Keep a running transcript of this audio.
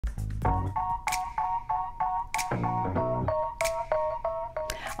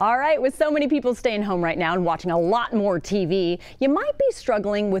All right, with so many people staying home right now and watching a lot more TV, you might be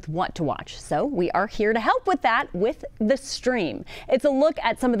struggling with what to watch. So we are here to help with that with The Stream. It's a look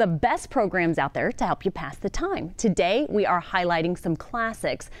at some of the best programs out there to help you pass the time. Today, we are highlighting some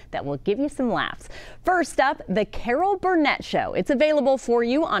classics that will give you some laughs. First up, The Carol Burnett Show. It's available for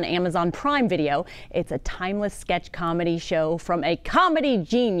you on Amazon Prime Video. It's a timeless sketch comedy show from a comedy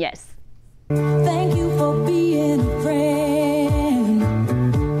genius. Thank you for being a friend.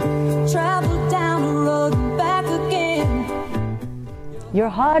 Travel down the road and back again. Your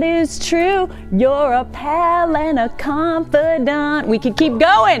heart is true, you're a pal and a confidant. We could keep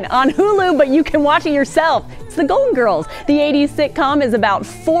going on Hulu, but you can watch it yourself. It's The Golden Girls. The 80s sitcom is about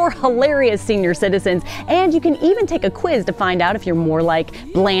 4 hilarious senior citizens, and you can even take a quiz to find out if you're more like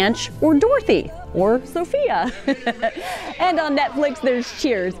Blanche or Dorothy. Or Sophia. And on Netflix, there's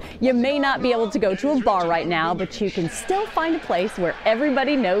Cheers. You may not be able to go to a bar right now, but you can still find a place where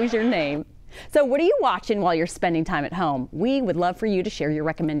everybody knows your name. So what are you watching while you're spending time at home? We would love for you to share your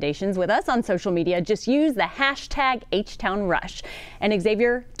recommendations with us on social media. Just use the hashtag HTownRush. And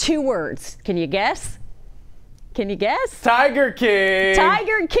Xavier, 2 words. Can you guess? Can you guess? Tiger King.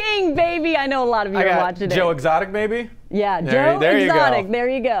 Tiger King, baby. I know a lot of you are watching it. Joe Exotic, maybe? Yeah, Joe Exotic. There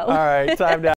you go. All right, time now.